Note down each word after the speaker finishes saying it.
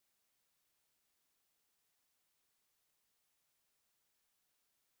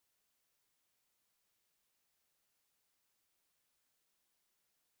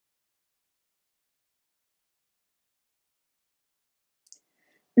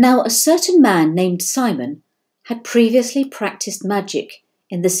Now a certain man named Simon had previously practiced magic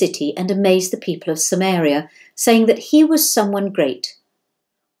in the city and amazed the people of Samaria, saying that he was someone great.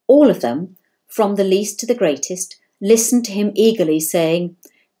 All of them, from the least to the greatest, listened to him eagerly, saying,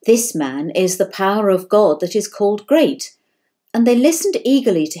 "This man is the power of God that is called great." And they listened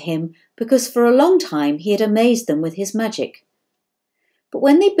eagerly to him because for a long time he had amazed them with his magic. But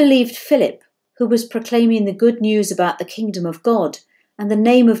when they believed Philip, who was proclaiming the good news about the kingdom of God and the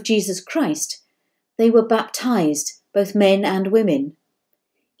name of Jesus Christ, they were baptized, both men and women.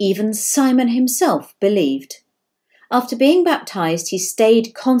 Even Simon himself believed. After being baptized, he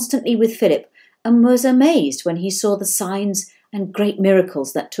stayed constantly with Philip and was amazed when he saw the signs and great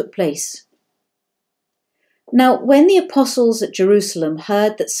miracles that took place. Now, when the apostles at Jerusalem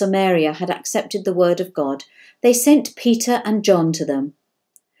heard that Samaria had accepted the word of God, they sent Peter and John to them.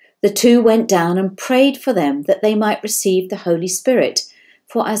 The two went down and prayed for them that they might receive the Holy Spirit,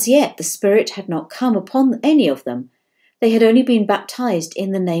 for as yet the Spirit had not come upon any of them. They had only been baptized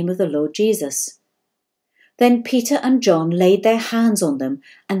in the name of the Lord Jesus. Then Peter and John laid their hands on them,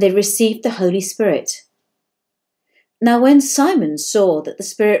 and they received the Holy Spirit. Now when Simon saw that the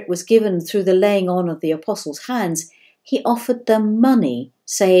Spirit was given through the laying on of the apostles' hands, he offered them money,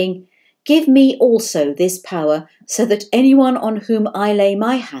 saying, "Give me also this power, so that anyone on whom I lay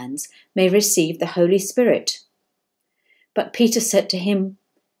my hands may receive the Holy Spirit." But Peter said to him,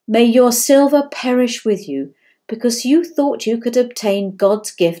 "May your silver perish with you, because you thought you could obtain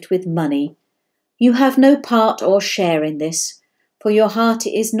God's gift with money. You have no part or share in this, for your heart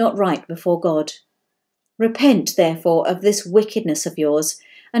is not right before God. Repent, therefore, of this wickedness of yours,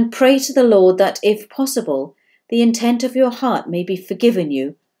 and pray to the Lord that, if possible, the intent of your heart may be forgiven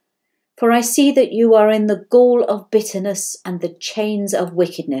you. For I see that you are in the gall of bitterness and the chains of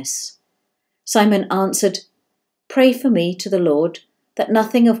wickedness." Simon answered, "Pray for me to the Lord, that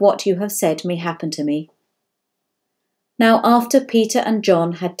nothing of what you have said may happen to me." Now after Peter and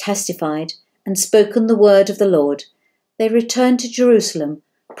John had testified and spoken the word of the Lord, they returned to Jerusalem,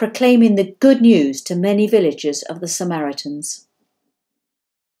 proclaiming the good news to many villages of the Samaritans.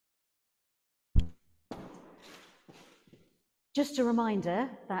 Just a reminder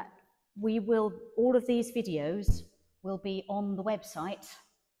that all of these videos will be on the website,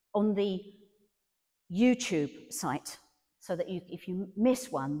 on the YouTube site, so that if you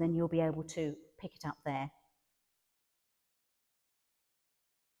miss one, then you'll be able to pick it up there.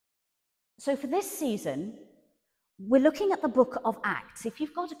 So for this season, we're looking at the book of Acts. If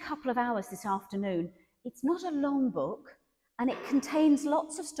you've got a couple of hours this afternoon, it's not a long book, and it contains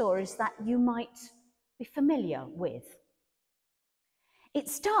lots of stories that you might be familiar with. It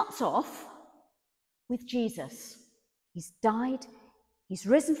starts off with Jesus. He's died, he's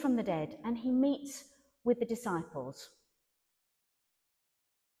risen from the dead, and he meets with the disciples.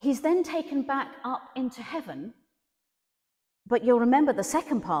 He's then taken back up into heaven, but you'll remember the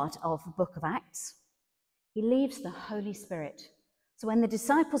second part of the book of Acts. He leaves the Holy Spirit. So when the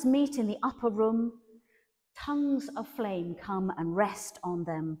disciples meet in the upper room, tongues of flame come and rest on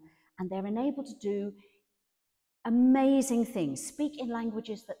them, and they're enabled to do amazing things, speak in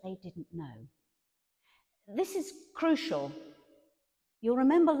languages that they didn't know. This is crucial. You'll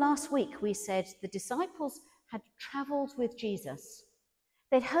remember last week we said the disciples had travelled with Jesus.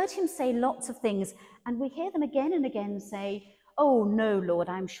 They'd heard him say lots of things, and we hear them again and again say, "Oh no, Lord,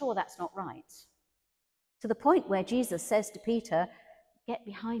 I'm sure that's not right." To the point where Jesus says to Peter, "Get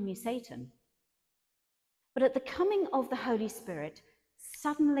behind me, Satan." But at the coming of the Holy Spirit,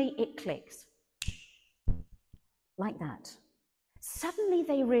 suddenly it clicks. Like that. Suddenly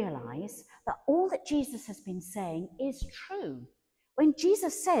they realize that all that Jesus has been saying is true. When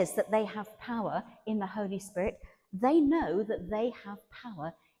Jesus says that they have power in the Holy Spirit, they know that they have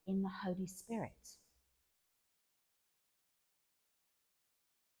power in the Holy Spirit.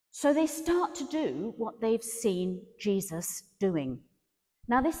 So they start to do what they've seen Jesus doing.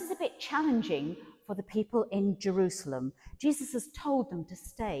 Now, this is a bit challenging for the people in Jerusalem. Jesus has told them to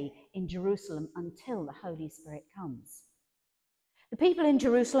stay in Jerusalem until the Holy Spirit comes. The people in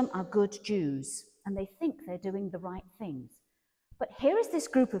Jerusalem are good Jews, and they think they're doing the right things. But here is this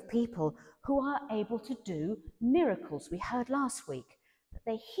group of people who are able to do miracles. We heard last week that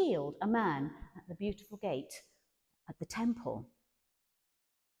they healed a man at the beautiful gate at the temple.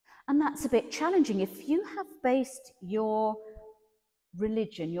 And that's a bit challenging. If you have based your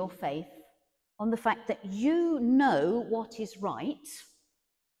religion, your faith, on the fact that you know what is right,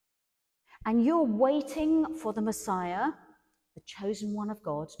 and you're waiting for the Messiah, the chosen one of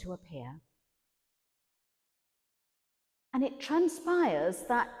God, to appear, and it transpires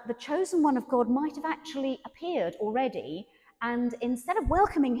that the chosen one of God might have actually appeared already, And instead of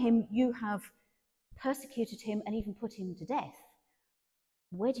welcoming him, you have persecuted him and even put him to death.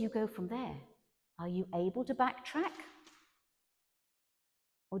 Where do you go from there? Are you able to backtrack?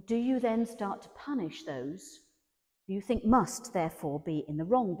 Or do you then start to punish those who you think must therefore be in the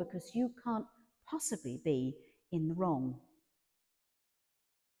wrong, because you can't possibly be in the wrong?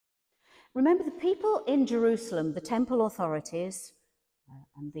 Remember, the people in Jerusalem, the temple authorities,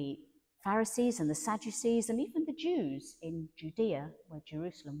 and the Pharisees and the Sadducees, and even the Jews in Judea, where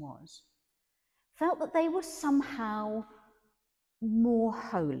Jerusalem was, felt that they were somehow more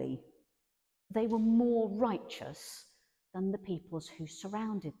holy. They were more righteous than the peoples who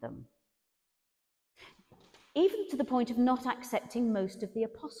surrounded them, even to the point of not accepting most of the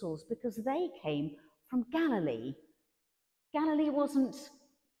apostles, because they came from Galilee. Galilee wasn't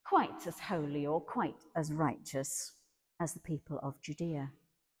quite as holy or quite as righteous as the people of Judea.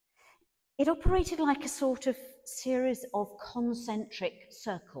 It operated like a sort of series of concentric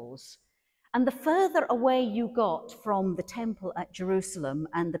circles. And the further away you got from the temple at Jerusalem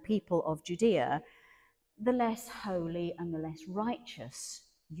and the people of Judea, the less holy and the less righteous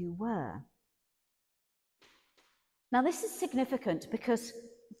you were. Now, this is significant because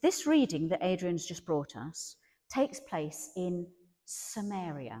this reading that Adrian's just brought us takes place in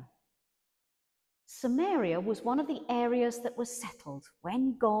Samaria. Samaria was one of the areas that was settled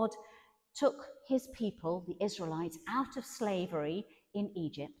when God took his people, the Israelites, out of slavery in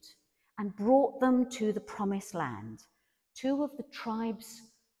Egypt and brought them to the promised land. Two of the tribes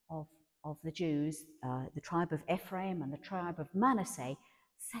of the Jews, the tribe of Ephraim and the tribe of Manasseh,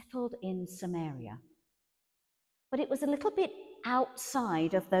 settled in Samaria. But it was a little bit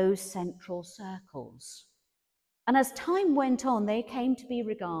outside of those central circles. And as time went on, they came to be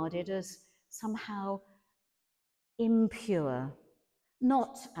regarded as somehow impure,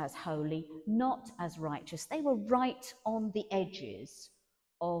 not as holy, not as righteous. They were right on the edges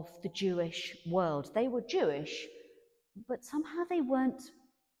of the Jewish world. They were Jewish, but somehow they weren't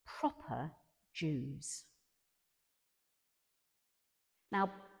proper Jews. Now,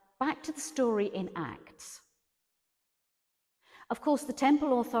 back to the story in Acts. Of course, the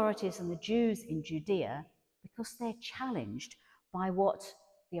temple authorities and the Jews in Judea, because they're challenged by what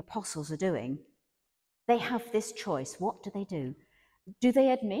the apostles are doing, they have this choice. What do? Do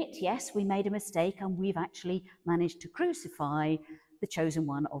they admit, yes, we made a mistake and we've actually managed to crucify the chosen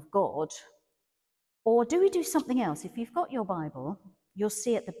one of God? Or do we do something else? If you've got your Bible, you'll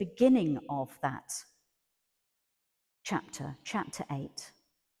see at the beginning of that chapter 8.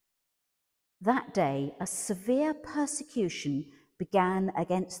 That day, a severe persecution began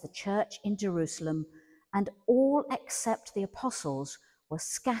against the church in Jerusalem, and all except the apostles were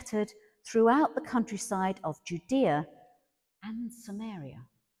scattered throughout the countryside of Judea and Samaria.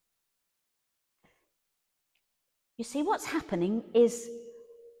 You see, what's happening is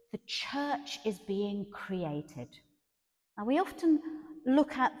the church is being created. Now, we often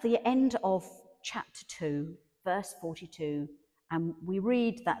look at the end of chapter 2, verse 42, and we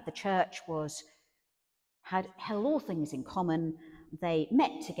read that the church had held all things in common. They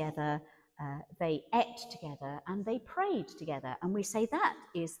met together, they ate together, and they prayed together. And we say that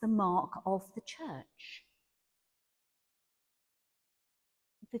is the mark of the church.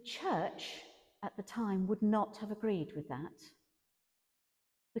 The church at the time would not have agreed with that,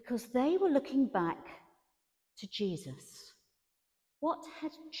 because they were looking back to Jesus. What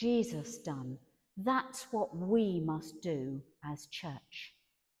had Jesus done? That's what we must do as church.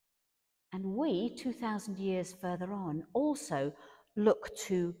 And we, 2,000 years further on, also look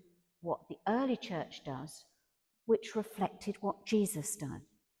to what the early church does, which reflected what Jesus did.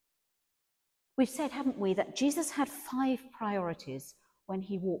 We've said, haven't we, that Jesus had 5 priorities when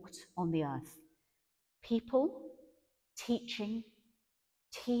he walked on the earth: people, teaching,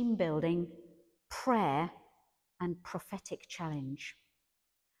 team building, prayer, and prophetic challenge.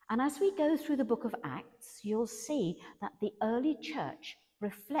 And as we go through the book of Acts, you'll see that the early church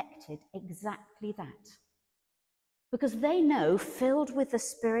reflected exactly that. Because they know, filled with the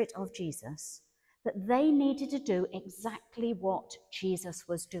Spirit of Jesus, that they needed to do exactly what Jesus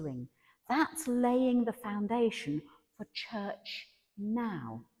was doing. That's laying the foundation for church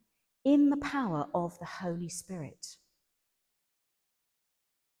now, in the power of the Holy Spirit.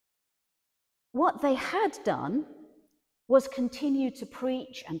 What they had done was continue to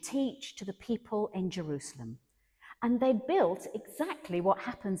preach and teach to the people in Jerusalem. And they built exactly what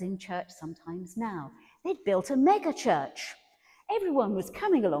happens in church sometimes now. They'd built a mega church. Everyone was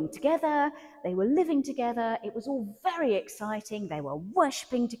coming along together. They were living together. It was all very exciting. They were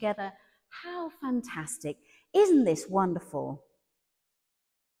worshipping together. How fantastic. Isn't this wonderful?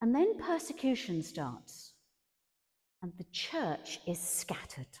 And then persecution starts. and the church is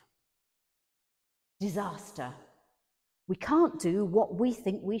scattered. Disaster. We can't do what we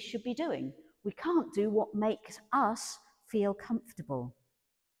think we should be doing. We can't do what makes us feel comfortable.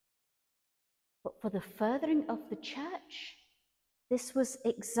 But for the furthering of the church, this was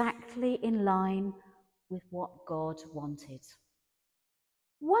exactly in line with what God wanted.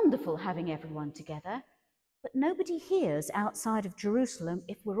 Wonderful having everyone together, but nobody hears outside of Jerusalem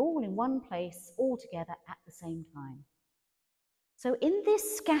if we're all in one place, all together at the same time. So in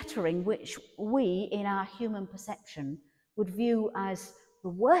this scattering, which we, in our human perception, would view as the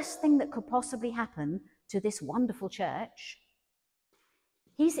worst thing that could possibly happen to this wonderful church,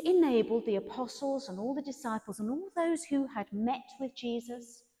 he's enabled the apostles and all the disciples and all those who had met with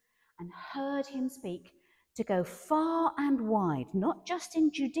Jesus and heard him speak to go far and wide, not just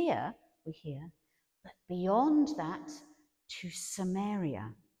in Judea, we hear, but beyond that to Samaria.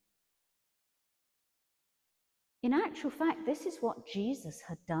 In actual fact, this is what Jesus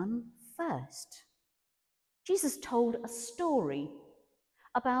had done first. Jesus told a story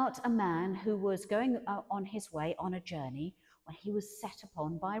about a man who was going on his way on a journey when he was set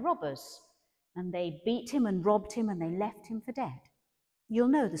upon by robbers. And they beat him and robbed him and they left him for dead. You'll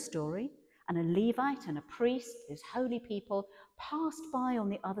know the story. And a Levite and a priest, those holy people, passed by on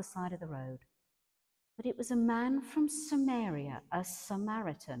the other side of the road. But it was a man from Samaria, a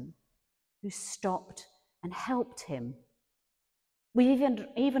Samaritan, who stopped and helped him. We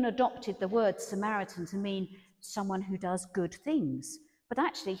even adopted the word Samaritan to mean someone who does good things. But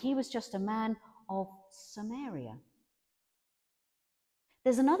actually, he was just a man of Samaria.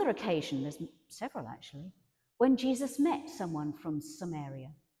 There's another occasion, there's several actually, when Jesus met someone from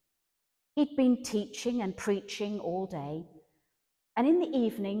Samaria. He'd been teaching and preaching all day, and in the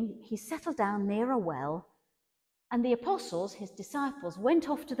evening, he settled down near a well, and the apostles, his disciples, went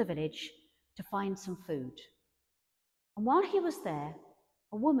off to the village to find some food. And while he was there,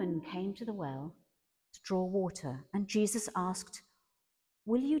 a woman came to the well to draw water, and Jesus asked,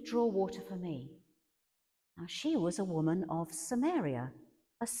 "Will you draw water for me?" Now, she was a woman of Samaria,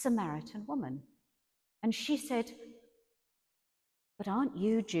 a Samaritan woman. And she said, "But aren't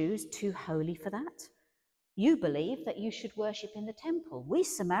you Jews too holy for that? You believe that you should worship in the temple. We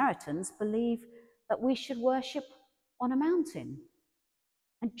Samaritans believe that we should worship on a mountain."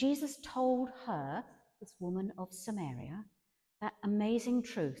 And Jesus told her, this woman of Samaria, that amazing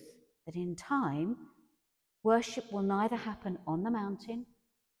truth that in time, worship will neither happen on the mountain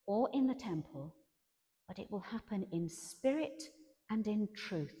or in the temple, but it will happen in spirit and in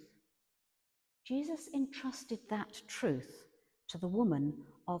truth. Jesus entrusted that truth to the woman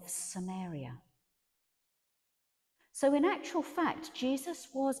of Samaria. So in actual fact, Jesus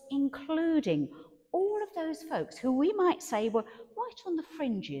was including all of those folks who we might say were right on the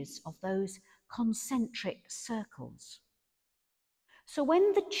fringes of those concentric circles. So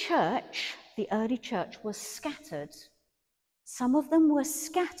when the church, the early church, was scattered, some of them were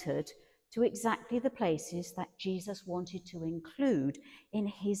scattered to exactly the places that Jesus wanted to include in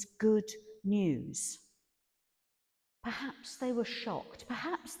his good news. Perhaps they were shocked,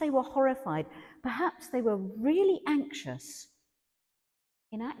 perhaps they were horrified, perhaps they were really anxious.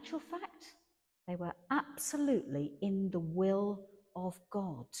 In actual fact, they were absolutely in the will of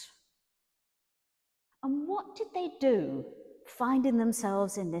God. And what did they do, finding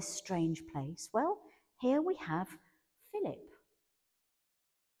themselves in this strange place? Well, here we have Philip.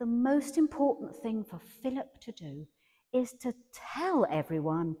 The most important thing for Philip to do is to tell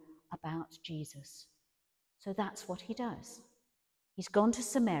everyone about Jesus. So that's what he does. He's gone to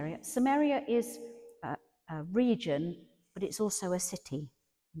Samaria. Samaria is a region, but it's also a city.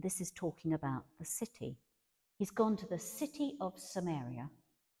 And this is talking about the city. He's gone to the city of Samaria,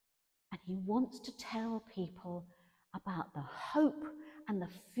 and he wants to tell people about the hope and the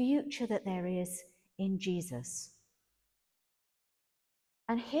future that there is in Jesus.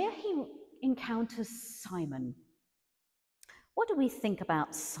 And here he encounters Simon. What do we think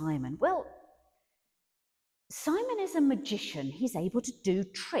about Simon? Well, Simon is a magician. He's able to do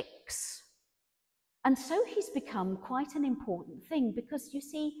tricks. And so he's become quite an important thing because, you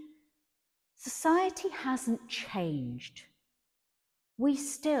see, society hasn't changed. We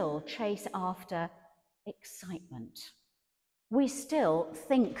still chase after excitement. We still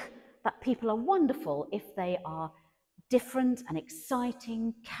think that people are wonderful if they are different and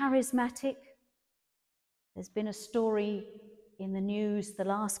exciting, charismatic. There's been a story in the news the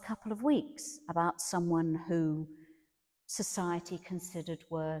last couple of weeks about someone who society considered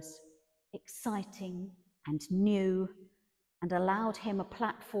was exciting and new and allowed him a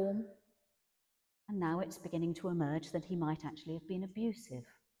platform, and now it's beginning to emerge that he might actually have been abusive.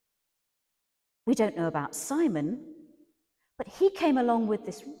 We don't know about Simon, But he came along with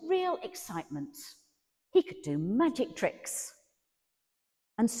this real excitement. He could do magic tricks.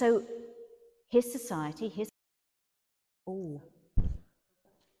 And so his society, the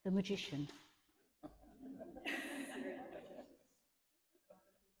magician.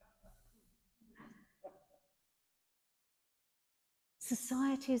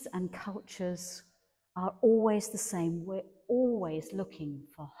 Societies and cultures are always the same. We're always looking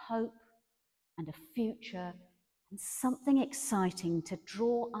for hope and a future and something exciting to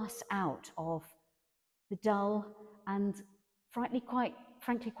draw us out of the dull and frankly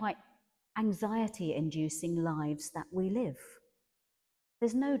quite anxiety-inducing lives that we live.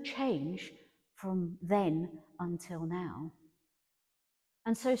 There's no change from then until now.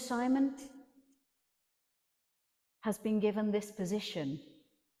 And so Simon has been given this position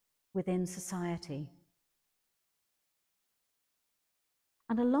within society.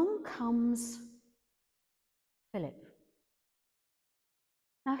 And along comes Philip.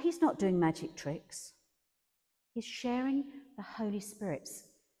 Now, he's not doing magic tricks. He's sharing the Holy Spirit's.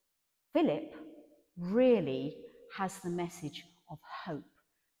 Philip really has the message of hope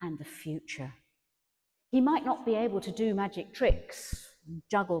and the future. He might not be able to do magic tricks,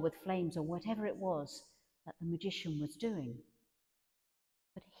 juggle with flames or whatever it was that the magician was doing.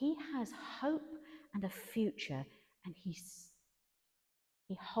 But he has hope and a future, and he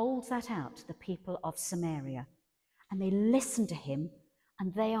holds that out to the people of Samaria. And they listen to him,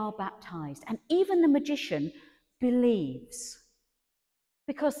 and they are baptized. And even the magician believes,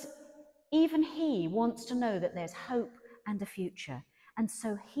 because even he wants to know that there's hope and a future. And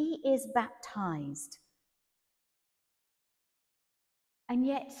so he is baptized. And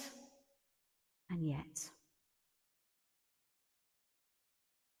yet,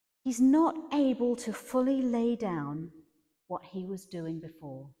 he's not able to fully lay down what he was doing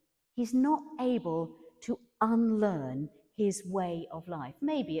before. He's not able to unlearn his way of life.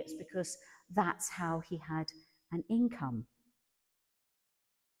 Maybe it's because that's how he had an income.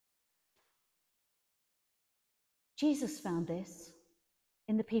 Jesus found this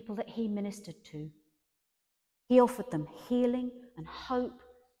in the people that he ministered to. He offered them healing and hope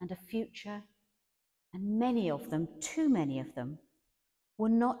and a future, and many of them, too many of them, were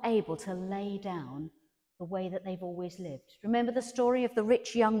not able to lay down the way that they've always lived. Remember the story of the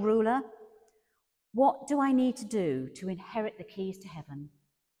rich young ruler? What do I need to do to inherit the keys to heaven?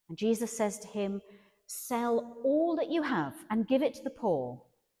 And Jesus says to him, sell all that you have and give it to the poor.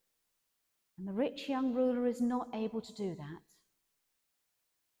 And the rich young ruler is not able to do that.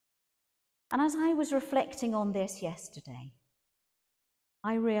 And as I was reflecting on this yesterday,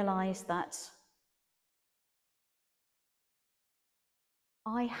 I realized that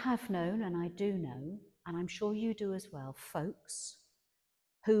I have known, and I do know, and I'm sure you do as well, folks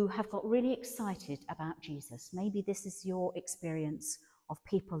who have got really excited about Jesus. Maybe this is your experience of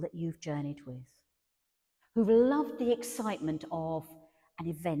people that you've journeyed with, who've loved the excitement of an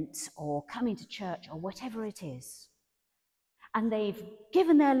event or coming to church or whatever it is. And they've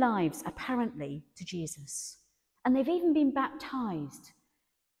given their lives, apparently, to Jesus. And they've even been baptized.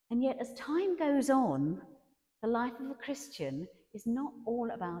 And yet, as time goes on, the life of a Christian is not all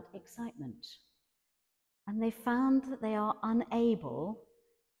about excitement. And they found that they are unable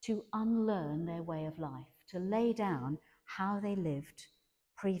to unlearn their way of life, to lay down how they lived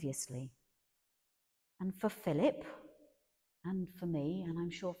previously. And for Philip, and for me, and I'm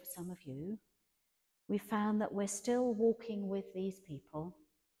sure for some of you, we found that we're still walking with these people,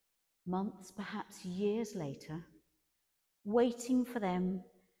 months, perhaps years later, waiting for them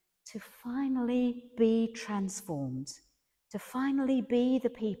to finally be transformed, to finally be the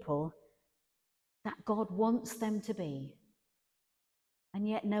people that God wants them to be. And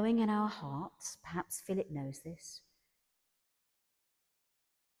yet knowing in our hearts, perhaps Philip knows this,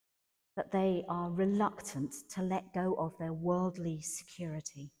 that they are reluctant to let go of their worldly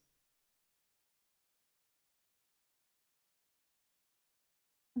security.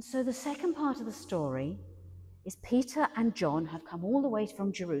 And so the second part of the story is Peter and John have come all the way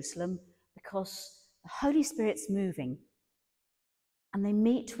from Jerusalem because the Holy Spirit's moving, and they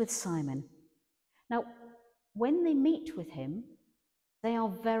meet with Simon. Now, when they meet with him, they are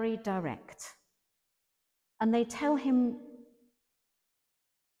very direct, and they tell him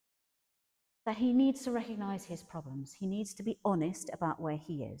that he needs to recognize his problems. He needs to be honest about where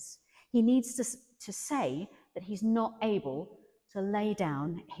he is. He needs to say that he's not able to lay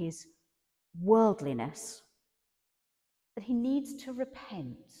down his worldliness, that he needs to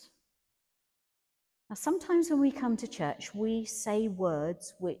repent. Now, sometimes when we come to church, we say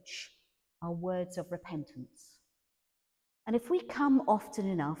words which are words of repentance. And if we come often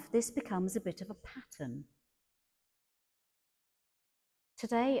enough, this becomes a bit of a pattern.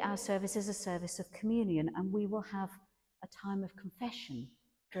 Today, our service is a service of communion, and we will have a time of confession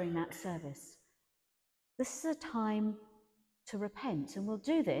during that service. This is a time to repent, and we'll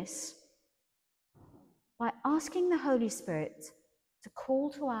do this by asking the Holy Spirit to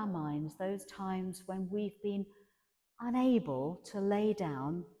call to our minds those times when we've been unable to lay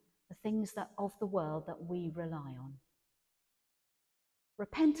down the things of the world that we rely on.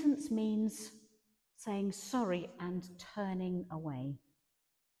 Repentance means saying sorry and turning away.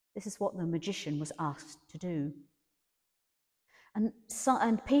 This is what the magician was asked to do.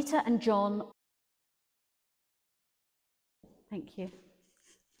 And Peter and John, thank you.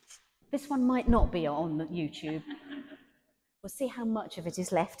 This one might not be on YouTube. We'll see how much of it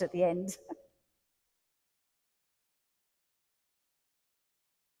is left at the end.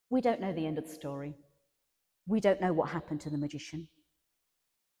 We don't know the end of the story. We don't know what happened to the magician.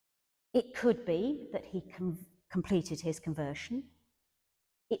 It could be that he completed his conversion.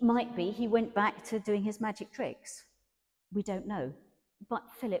 It might be he went back to doing his magic tricks. We don't know. But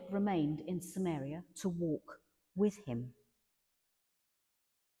Philip remained in Samaria to walk with him.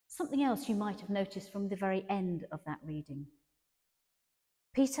 Something else you might have noticed from the very end of that reading.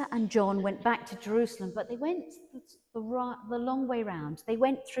 Peter and John went back to Jerusalem, but they went the long way round. They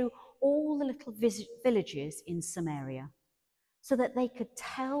went through all the little villages in Samaria so that they could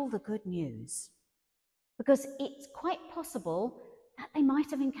tell the good news. Because it's quite possible that they might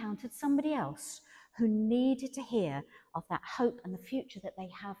have encountered somebody else who needed to hear of that hope and the future that they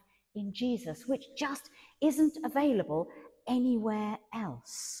have in Jesus, which just isn't available anywhere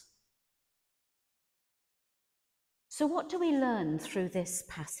else. So what do we learn through this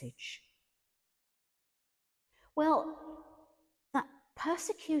passage? Well, that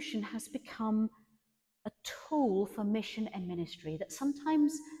persecution has become a tool for mission and ministry, that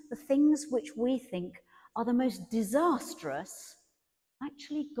sometimes the things which we think are the most disastrous,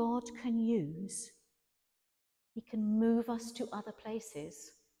 actually God can use. He can move us to other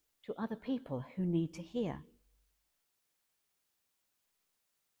places, to other people who need to hear.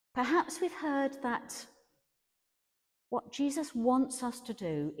 Perhaps we've heard that what Jesus wants us to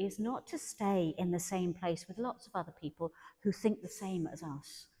do is not to stay in the same place with lots of other people who think the same as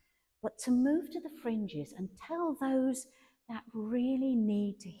us, but to move to the fringes and tell those that really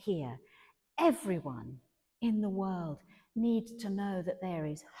need to hear. Everyone in the world needs to know that there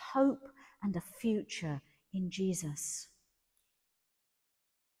is hope and a future in Jesus.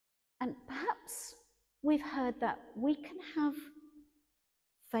 And perhaps we've heard that we can have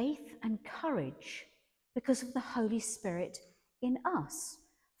faith and courage because of the Holy Spirit in us.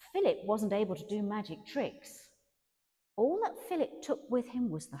 Philip wasn't able to do magic tricks. All that Philip took with him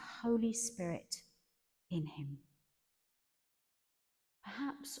was the Holy Spirit in him.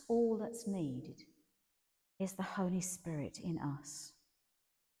 Perhaps all that's needed is the Holy Spirit in us.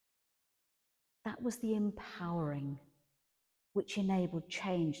 That was the empowering which enabled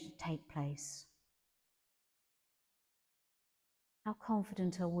change to take place. How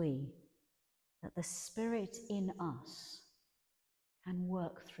confident are we that the Spirit in us can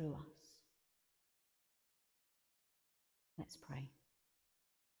work through us? Let's pray.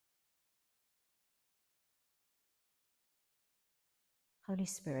 Holy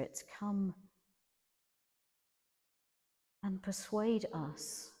Spirit, come and persuade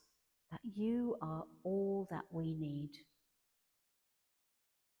us that you are all that we need.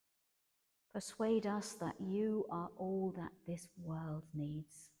 Persuade us that you are all that this world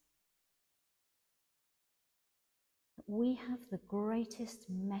needs. That we have the greatest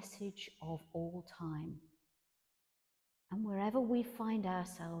message of all time. And wherever we find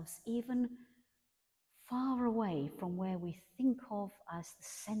ourselves, even far away from where we think of as the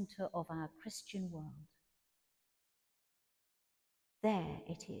center of our Christian world, there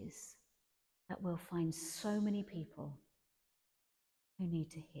it is that we'll find so many people who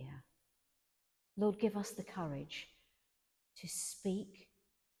need to hear. Lord, give us the courage to speak,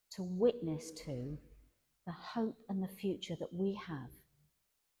 to witness to the hope and the future that we have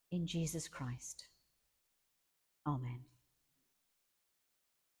in Jesus Christ. Amen.